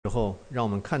候，让我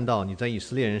们看到你在以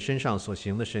色列人身上所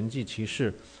行的神迹奇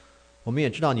事。我们也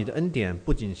知道你的恩典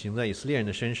不仅行在以色列人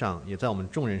的身上，也在我们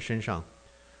众人身上。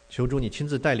求主你亲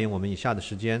自带领我们以下的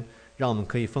时间，让我们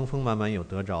可以丰丰满满有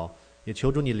得着。也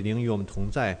求主你的灵与我们同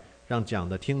在，让讲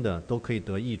的听的都可以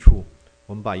得益处。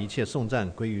我们把一切颂赞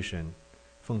归于神，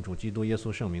奉主基督耶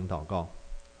稣圣名祷告，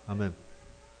阿们。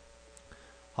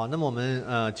好，那么我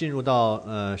们进入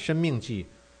到申命记，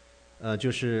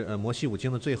就是摩西五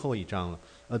经的最后一章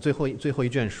了，最后一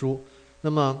卷书。那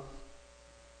么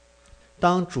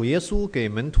当主耶稣给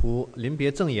门徒临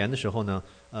别赠言的时候呢，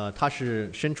他是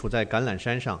身处在橄榄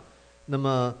山上。那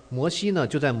么摩西呢，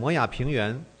就在摩亚平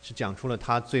原是讲出了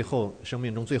他最后生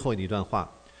命中最后的一段话。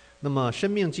那么申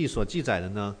命记所记载的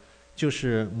呢，就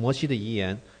是摩西的遗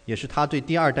言，也是他对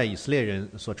第二代以色列人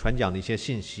所传讲的一些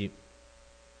信息。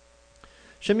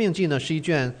申命记呢，是一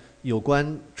卷有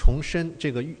关重申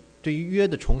这个对于约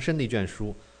的重申的一卷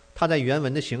书。它在原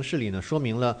文的形式里呢，说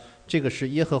明了这个是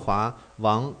耶和华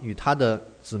王与他的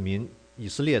子民以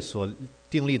色列所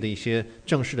订立的一些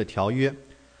正式的条约。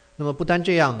那么不单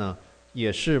这样呢，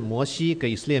也是摩西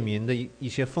给以色列民的一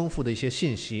些丰富的一些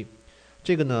信息。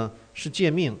这个呢是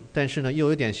诫命，但是呢又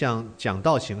有点像讲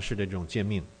道形式的这种诫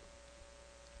命。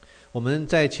我们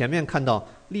在前面看到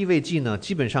利未记呢，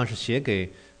基本上是写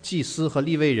给祭司和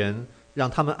利未人，让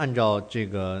他们按照这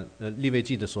个利未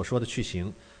记的所说的去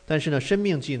行。但是呢，申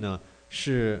命记呢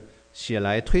是写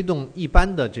来推动一般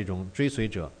的这种追随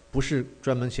者，不是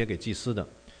专门写给祭司的。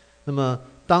那么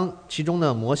当其中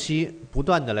呢，摩西不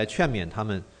断的来劝勉他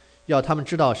们，要他们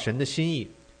知道神的心意，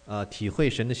体会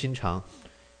神的心肠。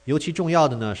尤其重要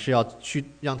的呢，是要去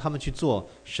让他们去做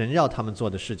神要他们做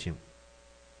的事情。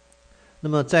那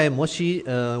么在摩西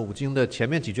五经的前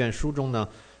面几卷书中呢，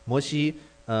摩西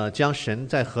将神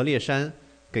在何烈山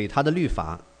给他的律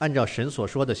法按照神所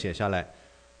说的写下来。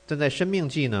但在申命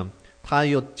记呢，他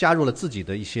又加入了自己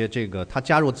的一些他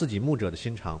加入自己牧者的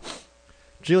心肠。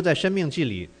只有在申命记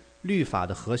里，律法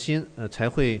的核心才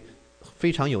会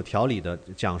非常有条理的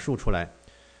讲述出来。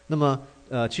那么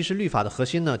其实律法的核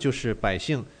心呢，就是百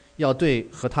姓要对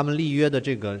和他们立约的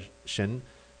这个神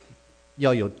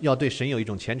要对神有一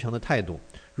种虔诚的态度。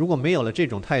如果没有了这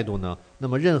种态度呢，那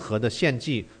么任何的献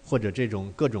祭或者这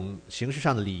种各种形式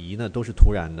上的礼仪呢，都是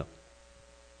徒然的。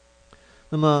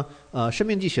那么申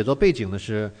命记写作背景呢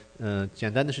是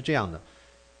简单的是这样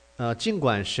的。尽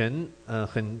管神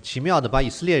很奇妙的把以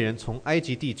色列人从埃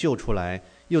及地救出来，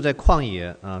又在旷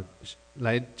野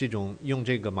来这种用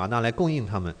这个玛纳来供应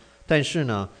他们，但是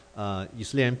呢以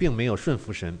色列人并没有顺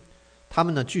服神，他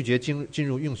们呢拒绝进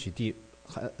入应许地，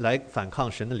来反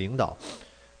抗神的领导。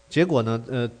结果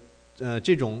呢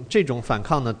这种反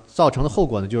抗呢造成的后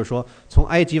果呢，就是说从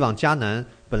埃及往迦南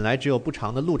本来只有不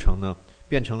长的路程呢，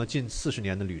变成了近40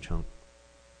年的旅程。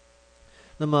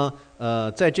那么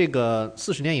在这个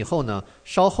40年以后呢，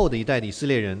稍后的一代的以色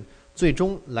列人最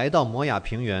终来到摩亚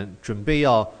平原，准备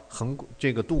要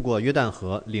渡过约旦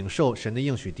河，领受神的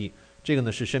应许地。这个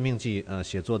呢是申命记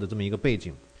写作的这么一个背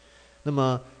景。那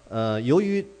么由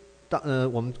于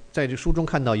我们在这书中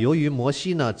看到，由于摩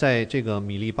西呢在这个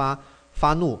米利巴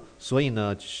发怒，所以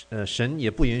呢神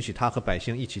也不允许他和百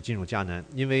姓一起进入迦南。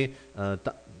因为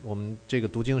我们这个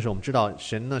读经的时候，我们知道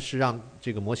神呢是让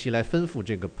这个摩西来吩咐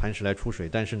这个磐石来出水，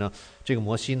但是呢这个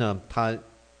摩西呢他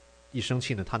一生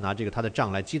气呢，他拿他的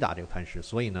杖来击打这个磐石，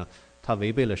所以呢他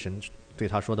违背了神对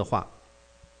他说的话。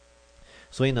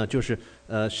所以呢就是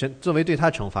神作为对他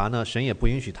惩罚呢，神也不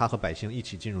允许他和百姓一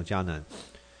起进入迦南。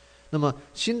那么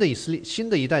新的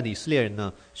一代的以色列人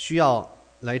呢，需要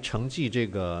来承继这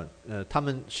个他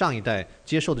们上一代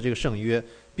接受的这个圣约，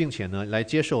并且呢来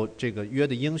接受这个约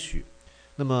的应许。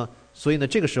那么所以呢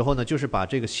这个时候呢，就是把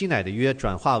这个西乃的约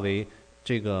转化为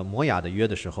这个摩亚的约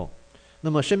的时候。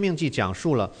那么申命记讲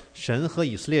述了神和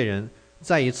以色列人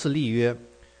再一次立约。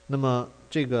那么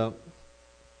这个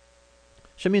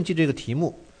申命记这个题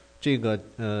目，这个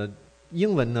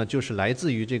英文呢就是来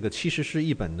自于这个70诗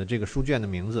译本的这个书卷的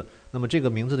名字。那么这个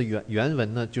名字的原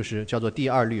文呢就是叫做第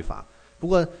二律法。不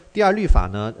过第二律法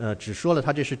呢只说了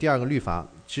它这是第二个律法，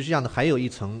实际上呢还有一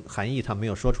层含义它没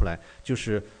有说出来，就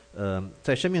是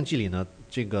在申命记里呢，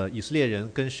这个以色列人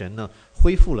跟神呢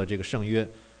恢复了这个圣约。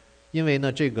因为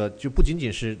呢这个就不仅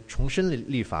仅是重申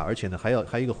立法，而且呢还有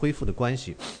一个恢复的关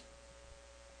系。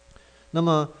那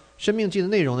么申命记的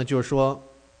内容呢，就是说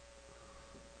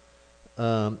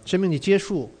申命记接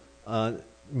述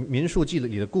民数记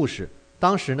里的故事。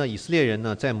当时呢以色列人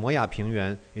呢在摩亚平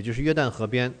原，也就是约旦河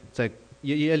边，在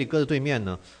耶利哥的对面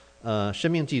呢，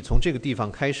申命记从这个地方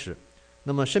开始。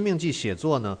那么申命记写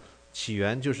作呢起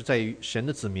源就是在于神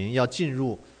的子民要进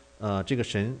入这个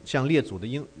神向列祖的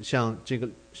像这个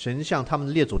神向他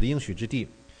们列祖的应许之地。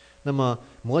那么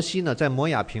摩西呢，在摩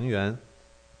亚平原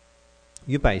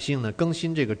与百姓呢更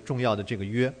新这个重要的这个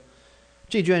约。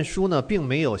这卷书呢，并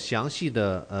没有详细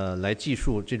的来记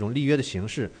述这种立约的形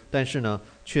式，但是呢，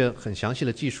却很详细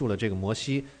的记述了这个摩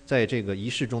西在这个仪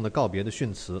式中的告别的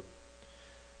训词。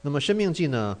那么《申命记》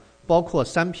呢，包括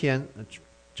3篇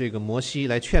这个摩西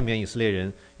来劝勉以色列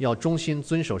人要忠心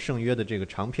遵守圣约的这个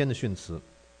长篇的训词。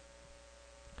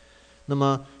那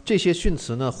么这些训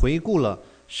词呢，回顾了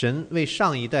神为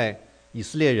上一代以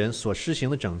色列人所施行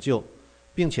的拯救，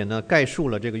并且呢，概述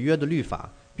了这个约的律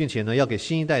法，并且呢，要给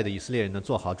新一代的以色列人呢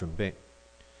做好准备。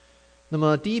那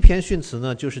么第一篇训词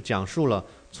呢，就是讲述了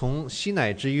从西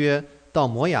乃之约到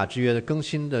摩亚之约的更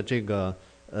新的这个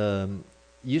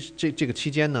这个期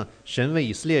间呢，神为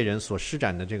以色列人所施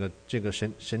展的这个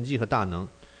神迹和大能。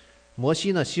摩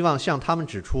西呢，希望向他们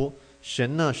指出，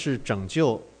神呢是拯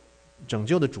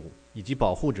救的主以及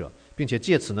保护者，并且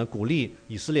借此呢鼓励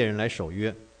以色列人来守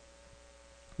约。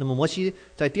那么摩西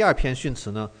在第2篇训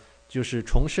词呢，就是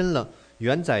重申了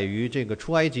原载于这个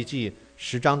出埃及记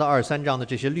10章到23章的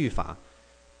这些律法，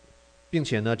并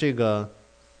且呢，这个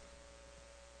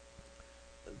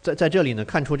在这里呢，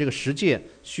看出这个十诫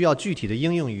需要具体的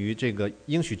应用于这个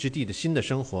应许之地的新的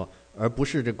生活，而不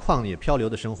是这旷野漂流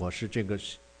的生活，是这个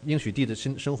应许地的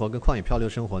新生活跟旷野漂流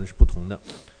生活呢是不同的。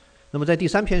那么在第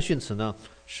3篇训词呢，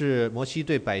是摩西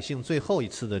对百姓最后一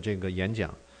次的这个演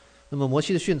讲。那么摩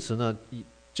西的训词呢，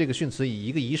这个训词以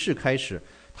一个仪式开始，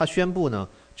他宣布呢，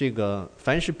这个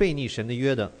凡是悖逆神的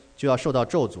约的，就要受到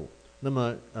咒诅；那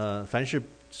么凡是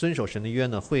遵守神的约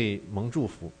呢，会蒙祝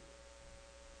福。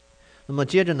那么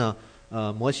接着呢，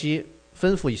摩西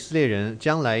吩咐以色列人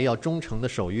将来要忠诚的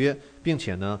守约，并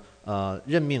且呢，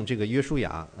任命这个约书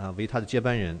亚为他的接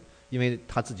班人，因为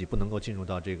他自己不能够进入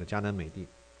到这个迦南美地。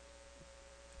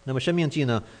那么申命记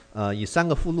呢，以3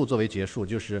个附录作为结束，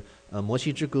就是摩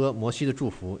西之歌、摩西的祝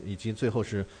福，以及最后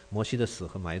是摩西的死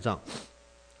和埋葬。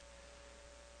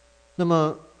那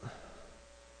么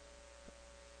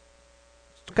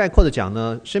概括的讲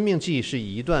呢，申命记是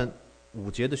以一段5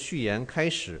节的序言开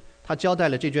始，它交代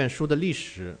了这卷书的历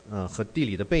史和地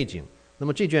理的背景。那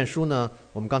么这卷书呢，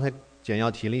我们刚才简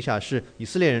要提了一下，是以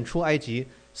色列人出埃及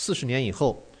40年以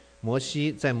后，摩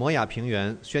西在摩亚平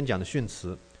原宣讲的训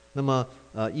词。那么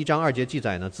1章2节记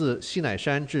载呢，自西乃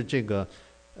山至这个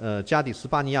加底斯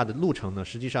巴尼亚的路程呢，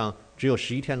实际上只有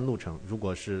11天的路程，如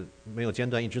果是没有间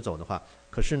断一直走的话。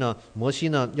可是呢，摩西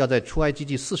呢要在出埃及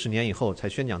记40年以后才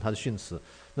宣讲他的训词。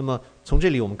那么从这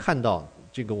里我们看到，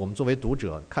这个我们作为读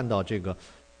者看到这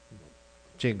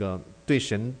个对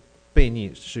神悖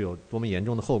逆是有多么严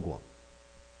重的后果。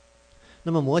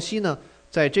那么摩西呢，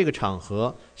在这个场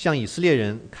合向以色列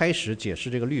人开始解释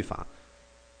这个律法。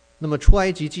那么出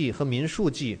埃及记和民数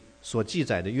记所记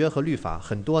载的约和律法，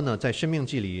很多呢在申命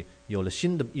记里有了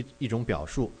新的一种表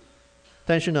述。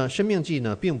但是呢，申命记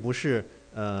呢并不是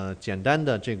简单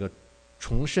的这个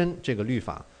重申这个律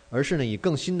法，而是呢以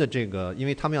更新的这个，因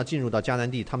为他们要进入到迦南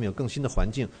地，他们有更新的环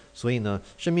境，所以呢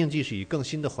申命记是以更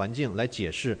新的环境来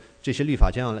解释这些律法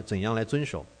将要怎样来遵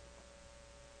守。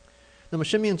那么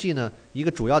申命记呢，一个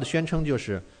主要的宣称就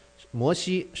是摩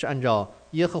西是按照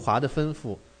耶和华的吩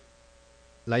咐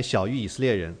来晓谕以色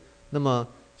列人。那么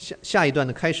下一段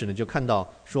的开始呢，就看到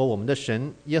说我们的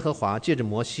神耶和华借着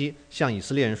摩西向以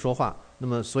色列人说话。那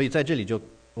么所以在这里就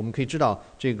我们可以知道，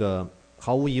这个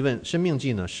毫无疑问，申命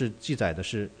记呢是记载的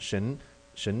是神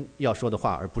要说的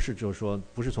话，而不是就是说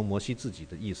不是从摩西自己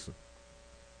的意思。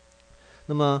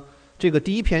那么这个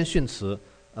第1篇训词，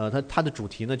它的主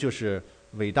题呢就是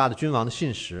伟大的君王的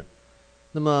信实。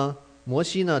那么摩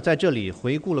西呢在这里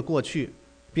回顾了过去，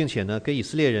并且呢给以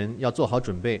色列人要做好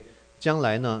准备，将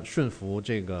来要顺服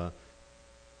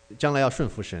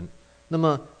神。那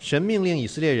么神命令以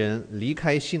色列人离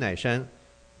开西乃山，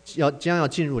将要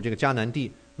进入这个迦南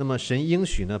地。那么神应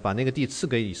许呢把那个地赐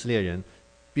给以色列人，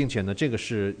并且呢这个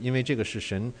是因为这个是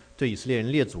神对以色列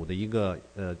人列祖的一个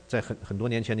在很多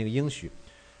年前的一个应许。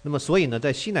那么所以呢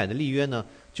在西乃的立约呢，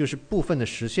就是部分的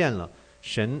实现了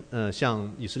神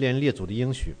向以色列人列祖的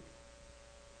应许。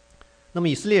那么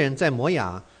以色列人在摩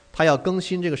亚，他要更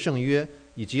新这个圣约，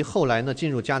以及后来呢进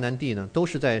入迦南地呢，都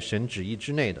是在神旨意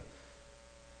之内的。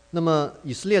那么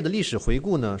以色列的历史回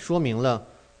顾呢，说明了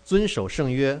遵守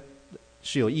圣约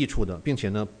是有益处的，并且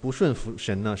呢不顺服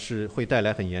神呢是会带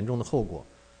来很严重的后果。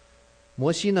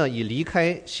摩西呢以离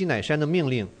开西乃山的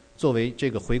命令作为这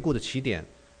个回顾的起点，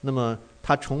那么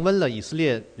他重温了以色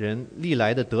列人历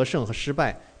来的得胜和失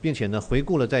败，并且呢回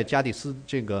顾了在加底斯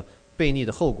这个悖逆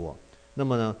的后果。那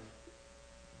么呢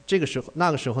那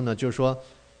个时候呢，就是说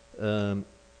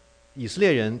以色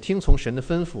列人听从神的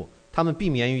吩咐，他们避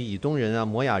免与以东人啊、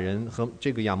摩亚人和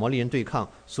这个亚摩利人对抗，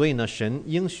所以呢，神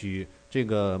应许这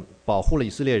个保护了以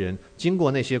色列人，经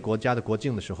过那些国家的国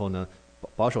境的时候呢，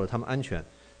保守了他们安全。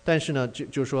但是呢，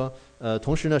就是说，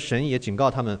同时呢，神也警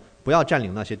告他们不要占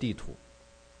领那些地土。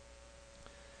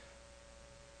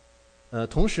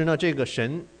同时呢，这个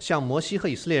神向摩西和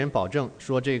以色列人保证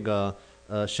说，这个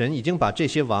神已经把这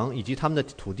些王以及他们的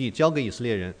土地交给以色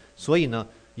列人，所以呢，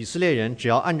以色列人只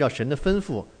要按照神的吩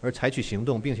咐而采取行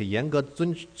动，并且严格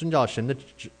遵照神的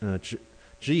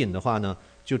指引的话呢，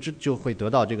就会得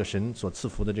到这个神所赐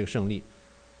福的这个胜利。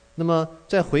那么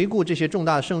在回顾这些重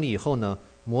大的胜利以后呢，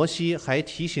摩西还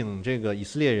提醒这个以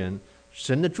色列人，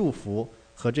神的祝福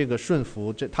和这个顺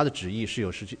服他的旨意是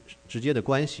有直接的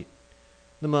关系。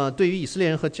那么对于以色列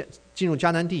人和进入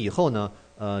迦南地以后呢，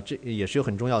这也是有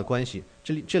很重要的关系。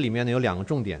这里面呢有2个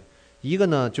重点，一个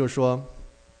呢就是说，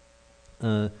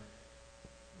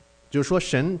就是说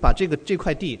神把这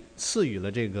块地赐予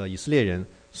了这个以色列人，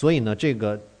所以呢，这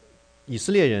个以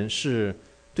色列人是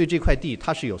对这块地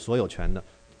他是有所有权的，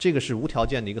这个是无条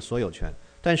件的一个所有权。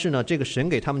但是呢，这个神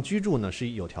给他们居住呢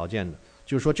是有条件的，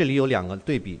就是说这里有2个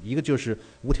对比，一个就是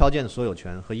无条件的所有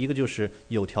权，和一个就是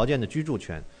有条件的居住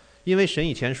权。因为神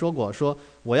以前说过，说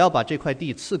我要把这块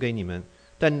地赐给你们，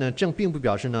但呢，这并不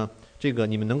表示呢，这个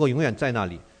你们能够永远在那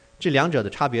里。这2者的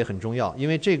差别很重要，因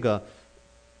为这个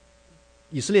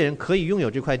以色列人可以拥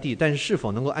有这块地，但是是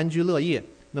否能够安居乐业，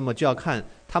那么就要看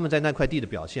他们在那块地的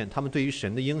表现，他们对于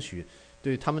神的应许，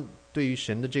他们对于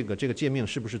神的这个诫命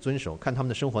是不是遵守，看他们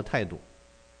的生活态度。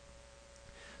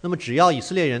那么只要以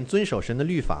色列人遵守神的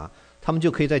律法，他们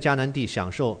就可以在迦南地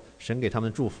享受神给他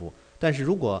们的祝福。但是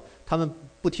如果他们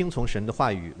不听从神的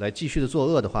话语来继续的作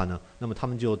恶的话呢，那么他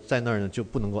们就在那儿呢就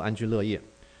不能够安居乐业。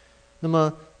那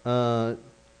么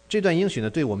这段应许呢，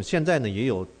对我们现在呢也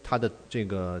有它的这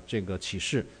个启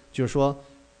示，就是说，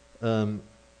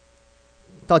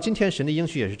到今天神的应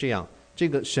许也是这样，这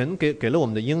个神给了我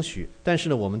们的应许，但是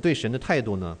呢，我们对神的态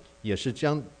度呢，也是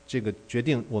将这个决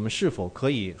定我们是否可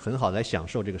以很好来享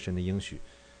受这个神的应许。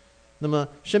那么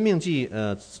申命记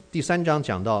第3章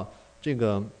讲到这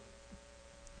个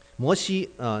摩西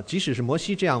即使是摩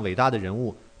西这样伟大的人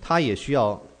物，他也需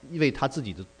要为他自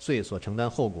己的罪所承担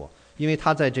后果，因为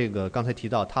他在这个刚才提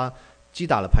到他击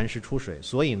打了磐石出水，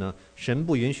所以呢，神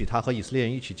不允许他和以色列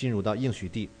人一起进入到应许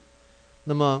地。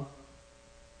那么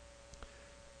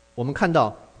我们看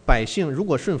到百姓如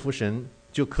果顺服神，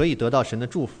就可以得到神的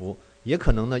祝福，也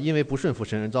可能呢因为不顺服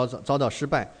神而遭到失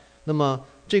败。那么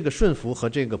这个顺服和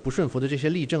这个不顺服的这些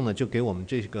例证呢，就给我们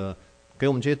这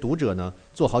些读者呢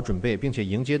做好准备，并且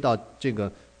迎接到这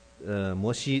个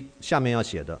摩西下面要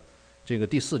写的这个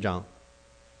第4章。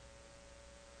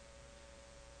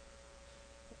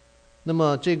那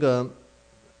么这个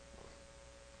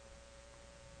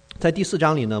在第4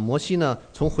章里呢，摩西呢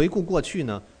从回顾过去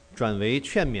呢，转为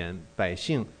劝勉百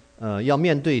姓要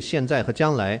面对现在和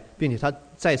将来，并且他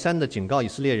再三的警告以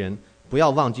色列人不要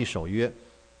忘记守约。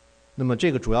那么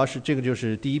这个就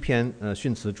是第1篇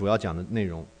训词主要讲的内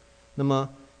容。那么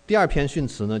第2篇训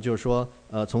词呢，就是说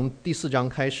从第4章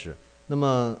开始。那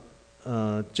么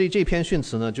这篇训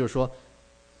词呢，就是说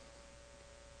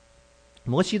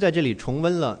摩西在这里重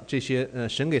温了这些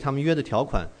神给他们约的条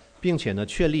款，并且呢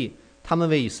确立他们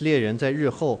为以色列人在日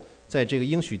后在这个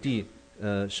应许地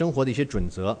生活的一些准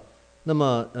则。那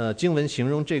么经文形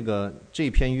容这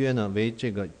篇约呢为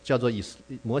这个叫做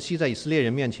摩西在以色列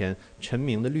人面前陈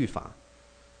明的律法。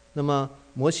那么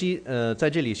摩西在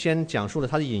这里先讲述了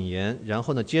他的引言，然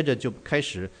后呢接着就开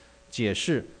始解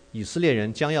释以色列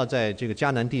人将要在这个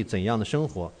迦南地怎样的生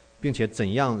活，并且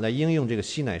怎样来应用这个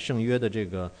西乃圣约的这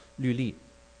个律例。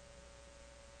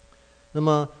那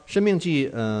么申命记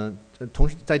同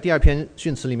时在第2篇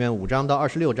训词里面5章到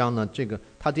26章呢，这个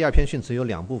它第2篇训词有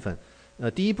2部分。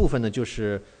第一部分呢就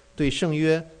是对圣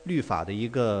约律法的一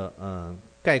个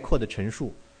概括的陈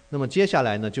述。那么接下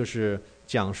来呢就是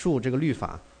讲述这个律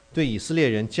法对以色列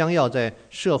人将要在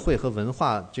社会和文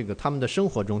化他们的生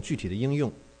活中具体的应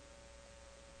用。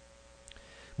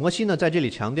摩西呢在这里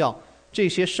强调，这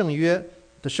些圣约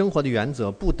的生活的原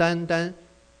则不单单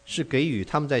是给予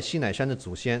他们在西乃山的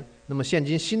祖先，那么现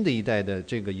今新的一代的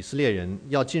这个以色列人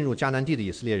要进入迦南地的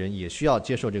以色列人也需要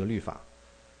接受这个律法。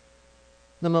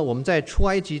那么我们在出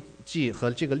埃及记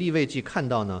和这个利未记看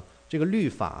到呢，这个律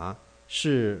法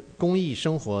是公义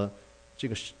生活这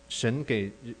个神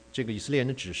给这个以色列人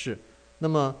的指示。那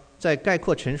么在概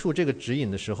括陈述这个指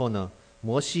引的时候呢，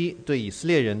摩西对以色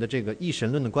列人的这个一神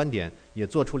论的观点也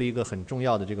做出了一个很重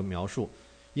要的这个描述，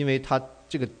因为他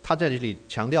在这里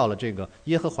强调了这个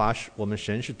耶和华是我们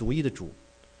神是独一的主。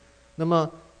那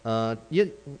么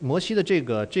摩西的这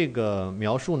个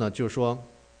描述呢，就是说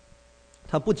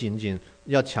他不仅仅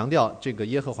要强调这个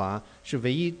耶和华是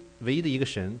唯一的一个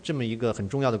神这么一个很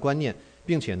重要的观念，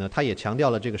并且呢，他也强调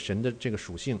了这个神的这个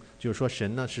属性，就是说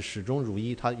神呢是始终如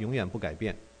一，他永远不改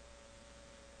变。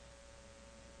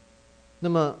那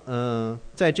么，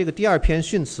在这个第二篇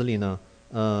训词里呢，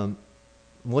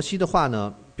摩西的话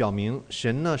呢，表明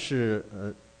神呢是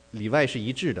里外是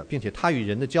一致的，并且他与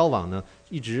人的交往呢，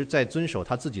一直在遵守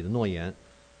他自己的诺言。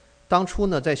当初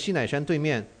呢，在西乃山对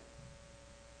面。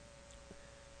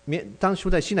当初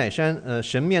在西乃山，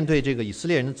神面对这个以色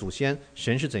列人的祖先，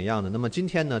神是怎样的？那么今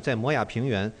天呢，在摩亚平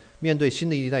原面对新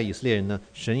的一代以色列人呢，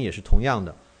神也是同样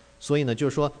的。所以呢，就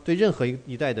是说对任何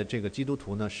一代的这个基督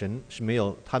徒呢，神是没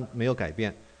有改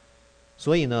变。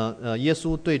所以呢，耶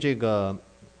稣对这个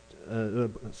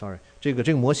这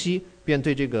个摩西便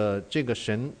对这个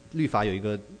神律法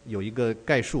有一个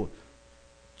概述，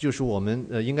就是我们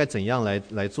应该怎样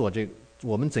来做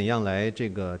我们怎样来这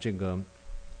个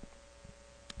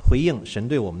回应神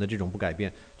对我们的这种不改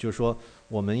变，就是说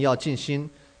我们要尽心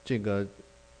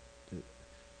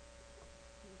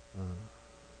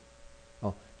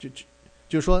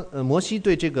就是说摩西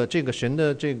对这个神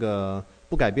的这个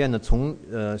不改变呢，从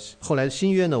后来的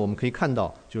新约呢，我们可以看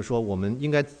到，就是说我们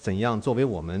应该怎样作为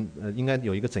我们应该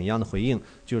有一个怎样的回应，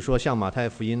就是说像马太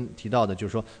福音提到的，就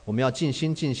是说我们要尽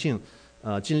心尽性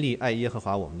尽力爱耶和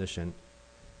华我们的神。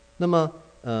那么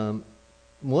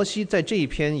摩西在这一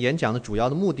篇演讲的主要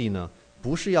的目的呢，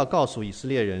不是要告诉以色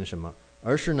列人什么，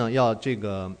而是呢要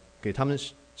给他们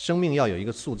生命要有一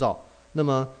个塑造。那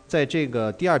么在这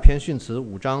个第二篇训词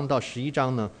5章到11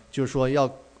章呢，就是说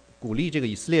要鼓励这个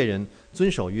以色列人遵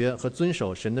守约和遵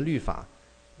守神的律法，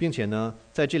并且呢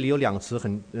在这里有两个词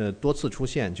多次出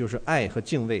现，就是爱和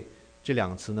敬畏，这两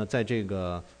个词呢在这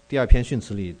个第二篇训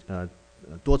词里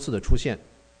多次的出现。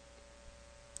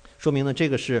说明呢，这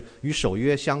个是与守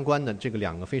约相关的这个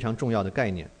两个非常重要的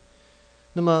概念。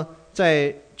那么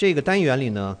在这个单元里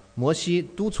呢，摩西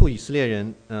督促以色列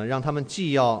人，让他们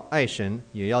既要爱神，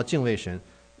也要敬畏神。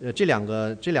这两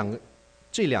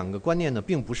个观念呢，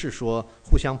并不是说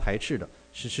互相排斥的，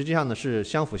实际上呢是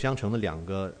相辅相成的两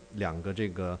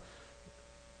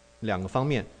个方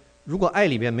面。如果爱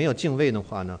里边没有敬畏的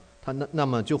话呢，那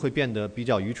么就会变得比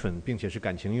较愚蠢，并且是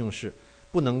感情用事。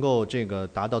不能够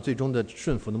达到最终的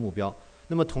顺服的目标。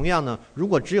那么同样呢，如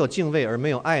果只有敬畏而没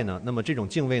有爱呢，那么这种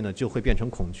敬畏呢就会变成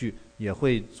恐惧，也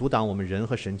会阻挡我们人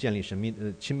和神建立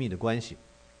亲密的关系。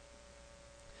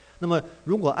那么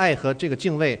如果爱和这个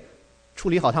敬畏处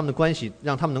理好他们的关系，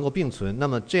让他们能够并存，那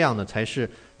么这样呢才是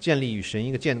建立与神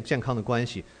一个健康的关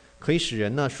系，可以使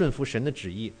人呢顺服神的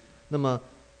旨意。那么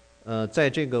在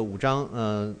这个5章，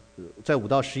在5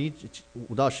到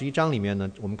11章里面呢，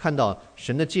我们看到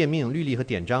神的诫命、律例和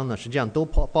典章呢，实际上都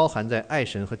包含在爱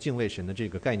神和敬畏神的这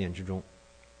个概念之中。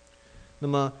那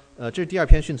么，这是第二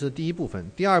篇训词的第一部分。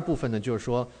第二部分呢，就是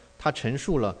说他陈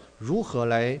述了如何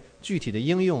来具体的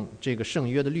应用这个圣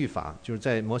约的律法，就是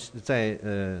在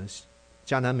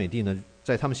迦南美地呢，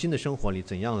在他们新的生活里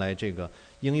怎样来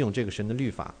应用这个神的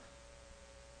律法。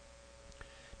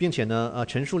并且呢，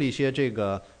陈述了一些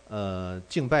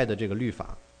敬拜的这个律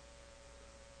法。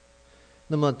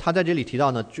那么他在这里提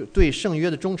到呢，就对圣约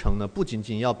的忠诚呢，不仅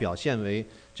仅要表现为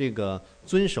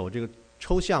遵守这个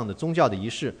抽象的宗教的仪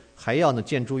式，还要呢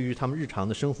见诸于他们日常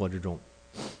的生活之中。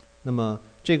那么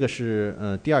这个是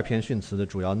第二篇训词的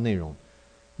主要内容。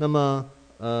那么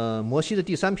摩西的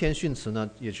第三篇训词呢，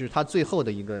也是他最后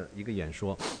的一个演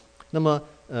说。那么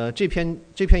这篇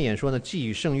演说呢，既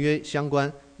与圣约相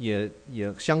关，也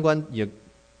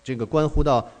关乎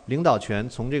到领导权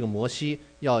从这个摩西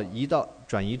要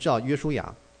转移到约书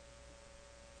亚。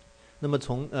那么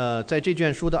在这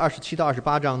卷书的27到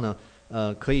28章呢，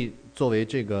可以作为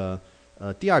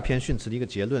第二篇训词的一个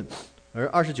结论，而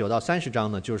29到30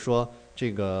章呢，就是说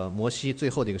这个摩西最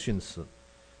后的一个训词。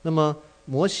那么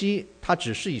摩西他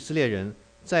指示以色列人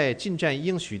在进占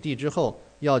应许地之后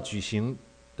要举行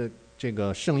的这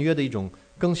个圣约的一种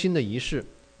更新的仪式。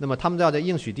那么他们要在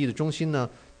应许地的中心呢，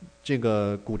这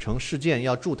个古城示剑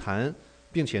要筑坛，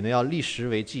并且呢要立石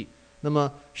为记。那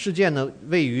么示剑呢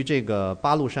位于这个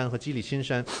巴路山和基利心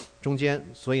山中间，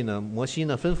所以呢摩西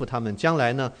呢吩咐他们将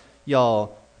来呢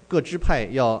要各支派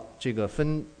要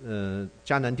分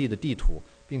迦南地的地土，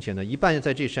并且呢一半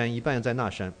在这山，一半在那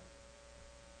山。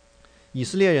以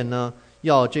色列人呢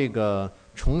要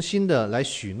重新的来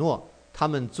许诺他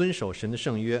们遵守神的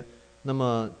圣约。那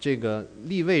么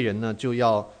利未人呢就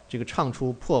要唱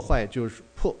出破坏，就是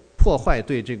破坏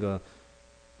对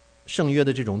圣约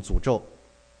的这种诅咒。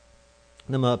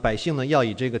那么百姓呢要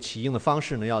以起应的方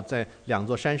式呢，要在两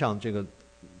座山上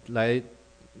来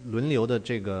轮流的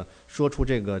说出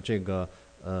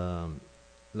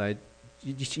来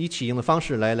以起应的方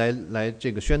式来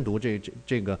这个宣读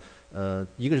这个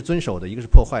一个是遵守的，一个是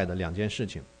破坏的两件事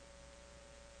情。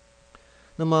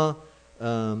那么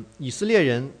以色列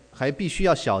人还必须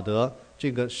要晓得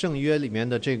这个圣约里面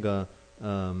的这个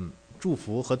祝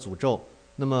福和诅咒。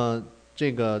那么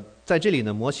这个在这里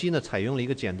呢，摩西呢采用了一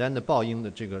个简单的报应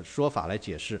的这个说法来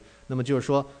解释。那么就是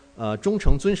说忠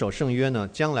诚遵守圣约呢，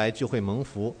将来就会蒙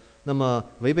福；那么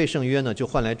违背圣约呢，就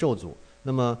换来咒诅。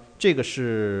那么这个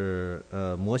是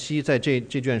摩西在这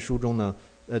卷书中呢，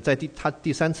在他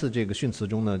第3次这个训词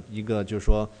中呢，一个就是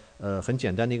说很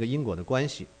简单的一个因果的关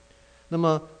系。那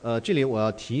么这里我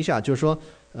要提一下，就是说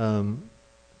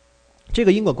这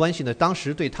个因果关系呢，当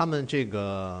时对他们这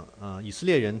个以色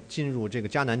列人进入这个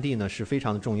迦南地呢是非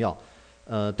常的重要。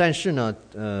但是呢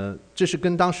这是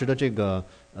跟当时的这个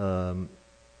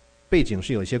背景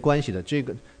是有一些关系的。这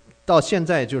个到现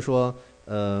在就是说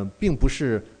并不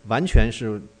是完全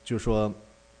是就是说，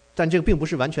但这个并不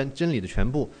是完全真理的全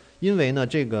部，因为呢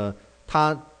这个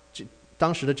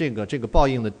当时的这个报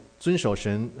应的遵守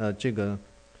神这个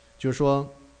就是说。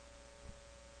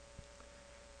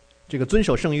这个遵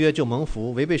守圣约就蒙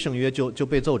福，违背圣约就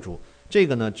被咒诅。这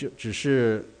个呢，就只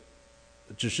是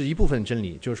一部分真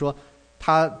理，就是说，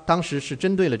他当时是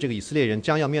针对了这个以色列人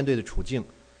将要面对的处境。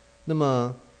那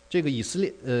么，这个以色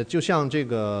列就像这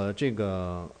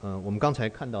个我们刚才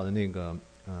看到的那个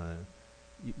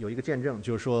有一个见证，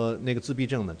就是说那个自闭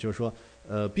症的，就是说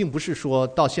并不是说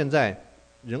到现在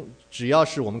只要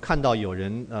是我们看到有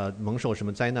人蒙受什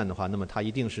么灾难的话，那么他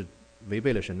一定是违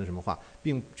背了神的什么话，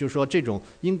并就是说这种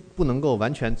不能够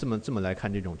完全这么来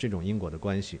看这种因果的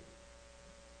关系。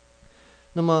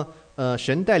那么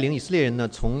神带领以色列人呢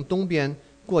从东边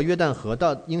过约旦河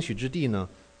到应许之地呢，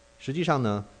实际上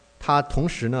呢他同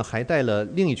时呢还带了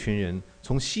另一群人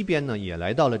从西边呢也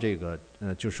来到了这个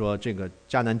就是说这个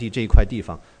迦南地这一块地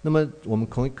方。那么我们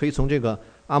可以从这个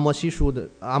阿摩斯书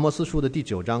的第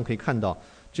9章可以看到，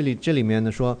这里面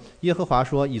呢说，耶和华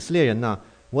说，以色列人呐，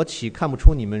我岂看不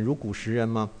出你们如古时人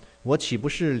吗？我岂不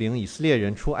是领以色列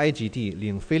人出埃及地，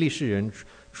领非利士人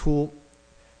出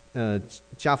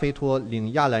加菲托，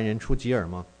领亚兰人出吉尔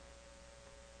吗？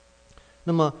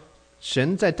那么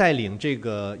神在带领这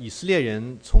个以色列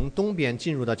人从东边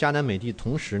进入到迦南美地，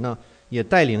同时呢，也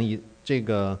带领这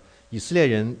个以色列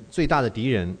人最大的敌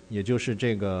人，也就是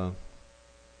这个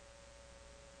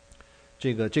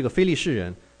非利士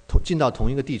人进到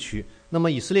同一个地区。那么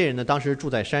以色列人呢，当时住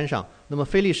在山上；那么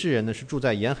非利士人呢，是住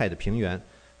在沿海的平原。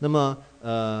那么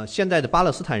现在的巴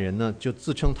勒斯坦人呢，就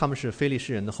自称他们是非利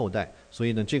士人的后代。所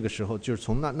以呢，这个时候就是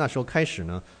从那时候开始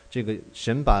呢，这个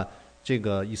神把这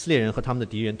个以色列人和他们的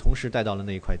敌人同时带到了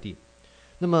那一块地。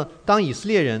那么当以色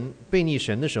列人背逆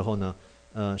神的时候呢，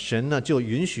神呢就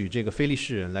允许这个非利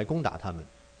士人来攻打他们。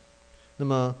那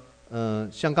么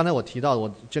像刚才我提到的，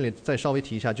我这里再稍微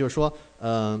提一下，就是说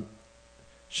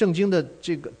圣经的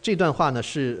这段话呢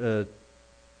是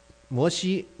摩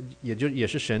西也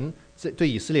是神对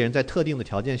以色列人在特定的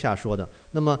条件下说的。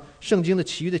那么圣经的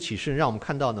其余的启示让我们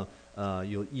看到呢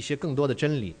有一些更多的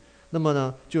真理。那么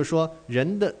呢就是说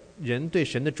人对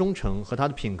神的忠诚和他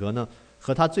的品格呢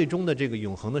和他最终的这个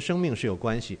永恒的生命是有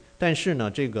关系。但是呢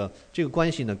这个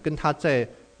关系呢跟他在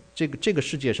这个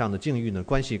世界上的境遇呢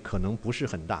关系可能不是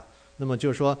很大。那么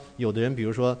就是说有的人比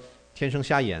如说天生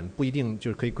瞎眼，不一定就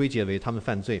是可以归结为他们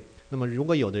犯罪。那么如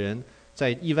果有的人在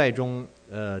意外中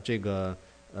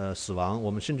死亡，我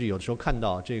们甚至有的时候看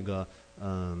到这个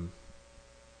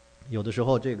有的时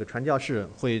候这个传教士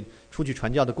会出去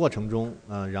传教的过程中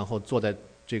然后坐在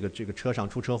这个车上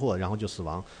出车祸，然后就死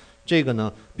亡。这个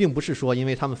呢并不是说因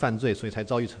为他们犯罪所以才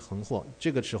遭遇横祸，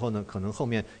这个时候呢可能后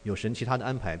面有神其他的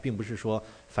安排，并不是说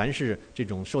凡是这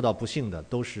种受到不幸的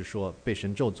都是说被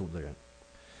神咒诅的人。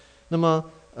那么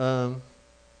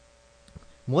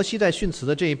摩西在训词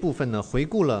的这一部分呢，回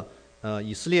顾了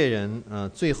以色列人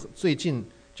最近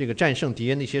这个战胜敌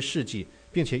人的一些事迹，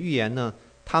并且预言呢，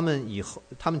他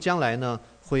们将来呢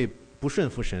会不顺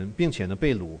服神，并且呢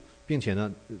被掳，并且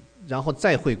呢然后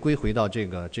再会归回到这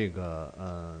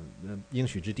个应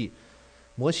许之地。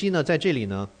摩西呢在这里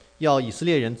呢要以色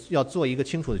列人要做一个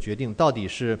清楚的决定，到底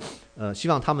是希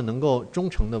望他们能够忠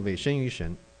诚的委身于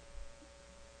神。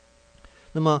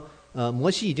那么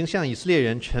摩西已经向以色列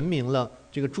人陈明了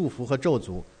这个祝福和咒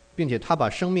诅，并且他把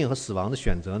生命和死亡的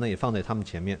选择呢也放在他们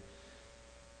前面。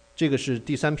这个是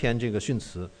第3篇这个训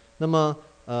词。那么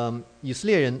以色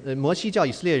列人摩西叫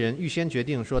以色列人预先决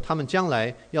定说他们将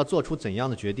来要做出怎样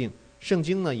的决定。圣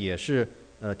经呢也是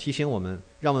提醒我们，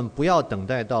让我们不要等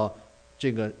待到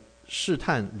这个试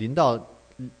探临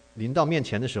到面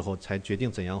前的时候才决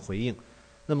定怎样回应。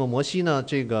那么摩西呢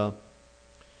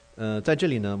在这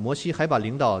里呢，摩西还把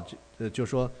领导，就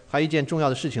说还有一件重要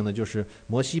的事情呢，就是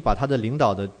摩西把他的领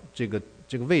导的这个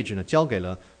位置呢交给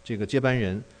了这个接班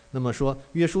人。那么说，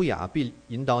约书亚必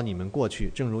引导你们过去，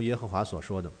正如耶和华所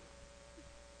说的。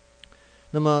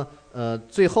那么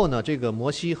最后呢，这个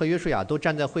摩西和约书亚都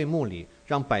站在会幕里，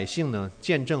让百姓呢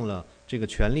见证了这个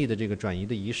权力的这个转移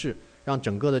的仪式，让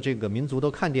整个的这个民族都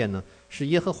看见呢，是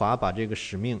耶和华把这个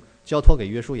使命交托给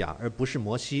约书亚，而不是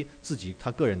摩西自己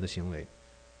他个人的行为。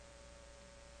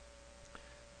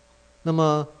那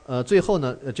么最后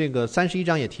呢，这个31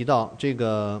章也提到，这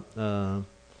个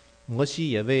摩西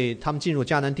也为他们进入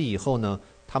迦南地以后呢，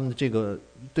他们的这个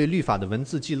对律法的文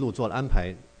字记录做了安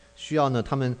排，需要呢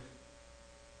他们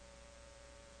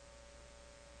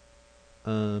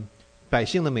百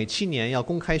姓呢每7年要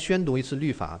公开宣读一次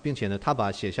律法，并且呢他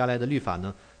把写下来的律法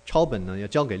呢抄本呢要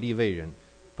交给利未人，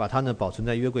把它呢保存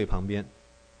在约柜旁边。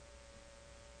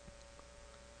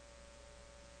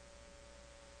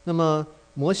那么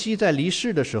摩西在离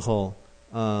世的时候，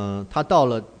他到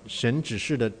了神指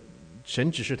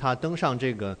示他登上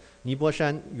这个尼泊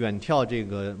山，远眺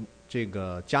这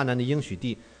个迦南的应许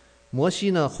地。摩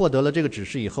西呢获得了这个指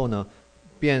示以后呢，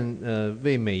便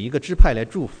为每一个支派来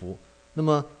祝福。那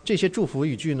么这些祝福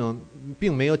语句呢，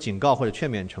并没有警告或者劝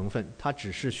勉成分，他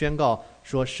只是宣告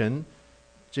说神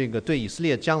这个对以色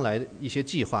列将来的一些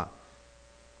计划。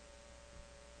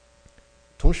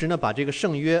同时呢，把这个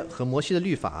圣约和摩西的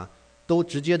律法都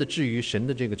直接的置于神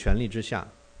的这个权力之下。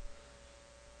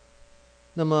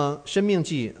那么申命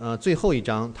记最后一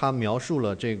章，他描述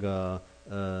了这个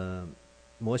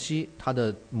摩西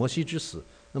之死。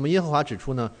那么耶和华指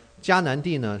出呢，迦南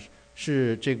地呢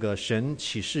是这个神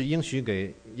启示应许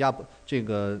给这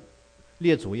个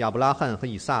列祖亚伯拉罕和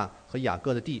以撒和雅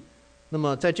各的地。那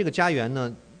么在这个家园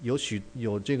呢，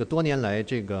有这个多年来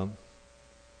这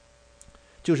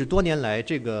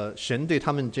个神对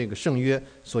他们这个圣约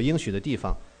所应许的地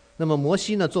方。那么摩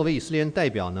西呢，作为以色列人代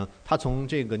表呢，他从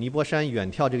这个尼泊山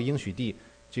远眺这个应许地，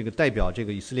这个代表这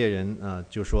个以色列人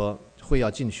就说会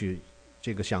要进去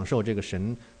这个享受这个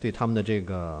神对他们的这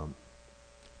个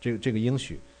应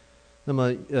许。那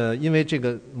么因为这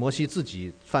个摩西自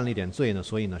己犯了一点罪呢，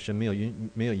所以呢神没有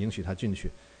允许他进去。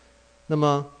那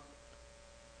么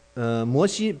摩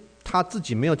西他自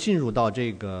己没有进入到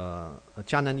这个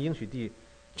迦南的应许地，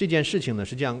这件事情呢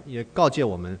实际上也告诫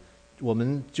我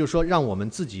们就说让我们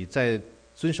自己在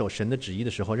遵守神的旨意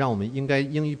的时候，让我们应该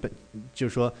就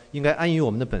是说应该安于我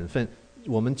们的本分，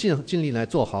我们尽力来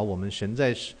做好我们神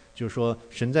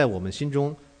在我们心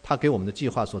中他给我们的计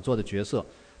划所做的角色。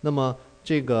那么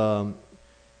这个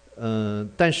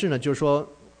但是呢，就是说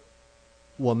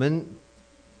我们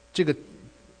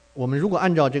如果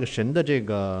按照这个神的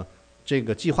这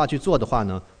个计划去做的话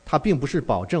呢，它并不是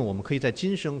保证我们可以在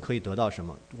今生可以得到什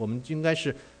么。我们应该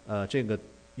是这个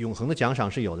永恒的奖赏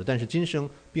是有的，但是今生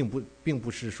并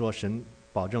不是说神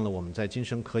保证了我们在今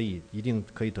生一定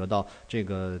可以得到这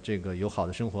个有好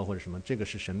的生活或者什么，这个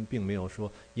是神并没有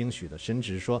说应许的。神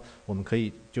只是说我们可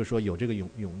以就是说有这个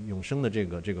永生的这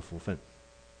个福分。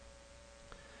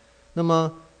那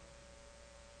么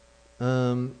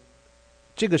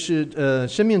这个是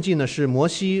申命记呢是摩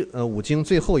西五经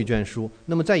最后一卷书。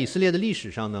那么在以色列的历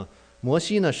史上呢，摩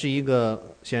西呢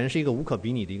显然是一个无可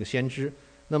比拟的一个先知。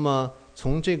那么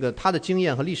从这个他的经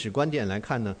验和历史观点来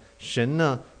看呢，神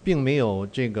呢并没有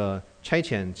这个差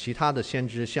遣其他的先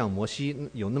知像摩西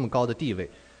有那么高的地位。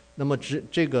那么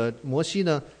这个摩西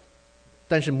呢，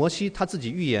但是摩西他自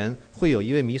己预言会有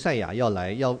一位弥赛亚要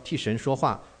来，要替神说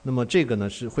话。那么这个呢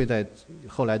是会在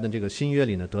后来的这个新约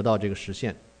里呢得到这个实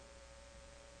现。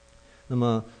那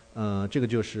么这个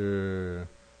就是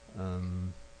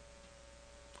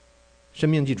申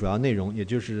命记主要内容，也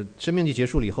就是申命记结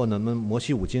束了以后呢，那么摩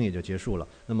西五经也就结束了。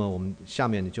那么我们下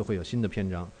面就会有新的篇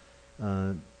章。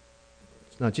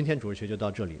那今天主日学就到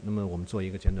这里。那么我们做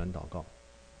一个简短祷告。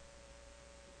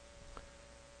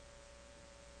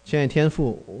亲爱的天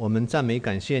父，我们赞美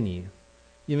感谢你，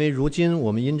因为如今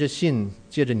我们因着信，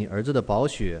借着你儿子的宝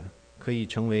血，可以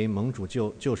成为蒙主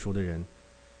救赎的人。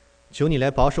求你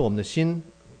来保守我们的心，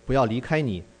不要离开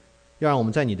你，要让我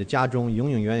们在你的家中永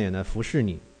永远远地服侍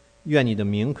你。愿你的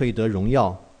名可以得荣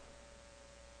耀。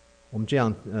我们这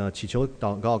样祈求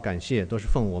祷告感谢，都是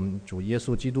奉我们主耶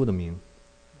稣基督的名。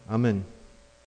阿们。